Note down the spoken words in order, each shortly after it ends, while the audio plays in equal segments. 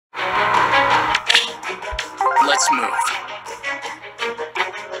Let's move.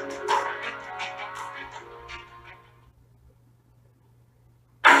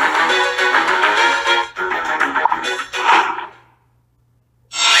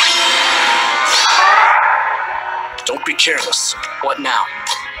 Don't be careless. What now?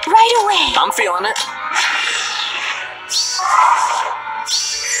 Right away. I'm feeling it.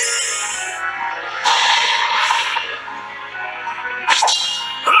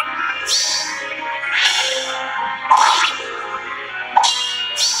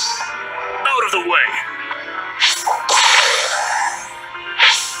 Out of the way.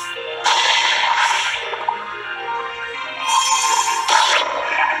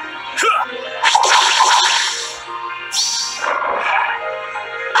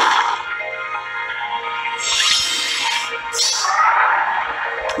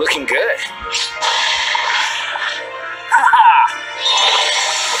 Looking good.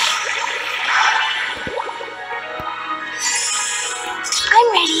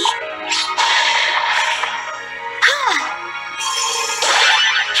 I'm ready.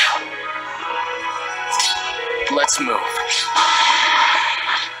 Let's move.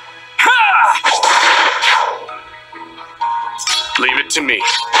 Leave it to me.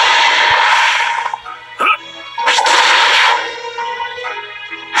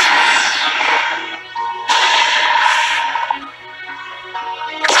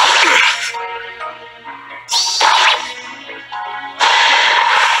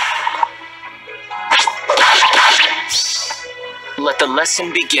 Let the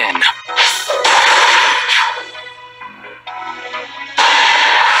lesson begin.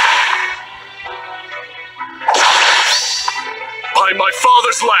 By my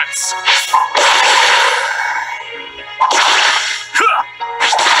father's lance!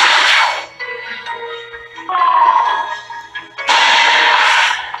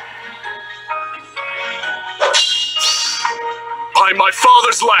 By my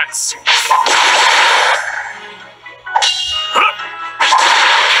father's lance!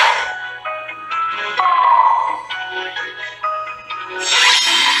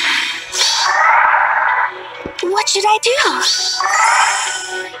 What should I do?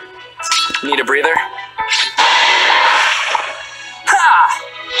 Need a breather? Ha!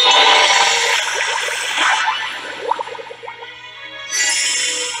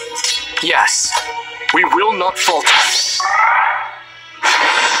 Yes, we will not falter.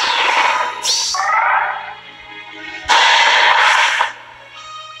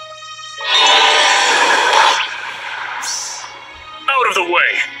 Out of the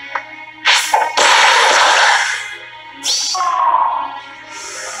way.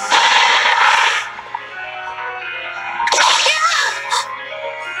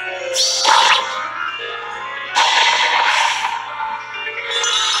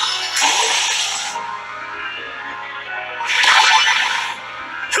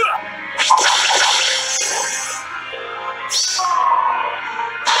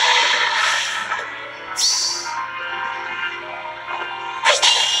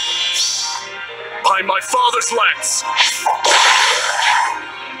 By my father's lance!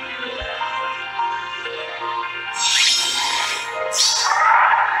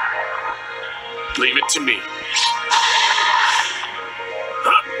 Leave it to me.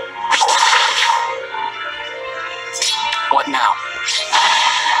 What now?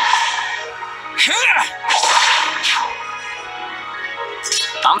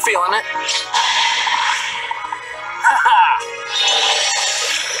 I'm feeling it.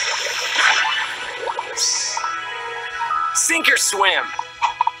 Sink or swim.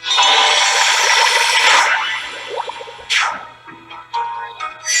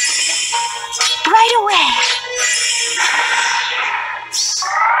 Right away.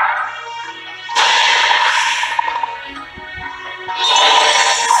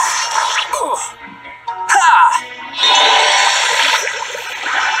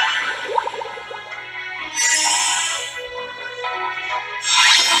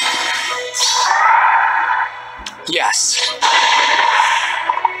 Yes.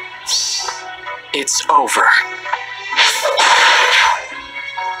 It's over.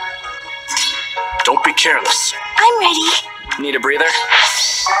 Don't be careless. I'm ready. Need a breather?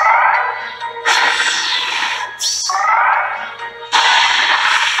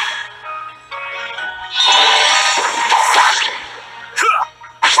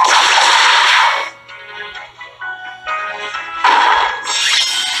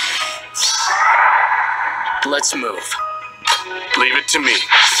 Let's move. Leave it to me.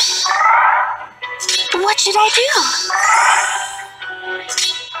 What should I do?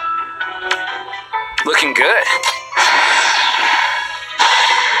 Looking good.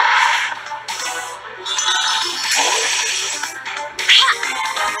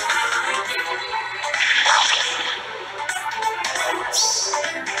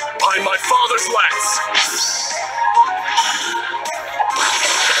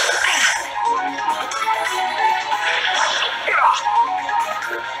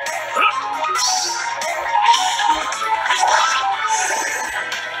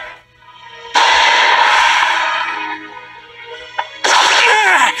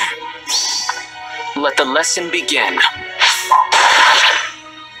 Let the lesson begin.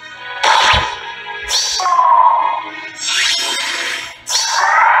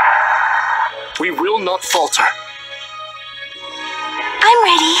 We will not falter. I'm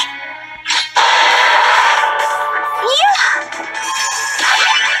ready. Yeah!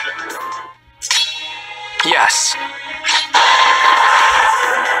 Yes.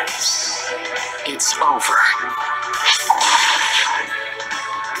 It's over.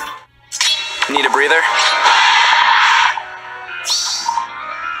 Need a breather?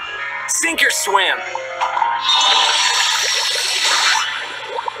 Sink or swim?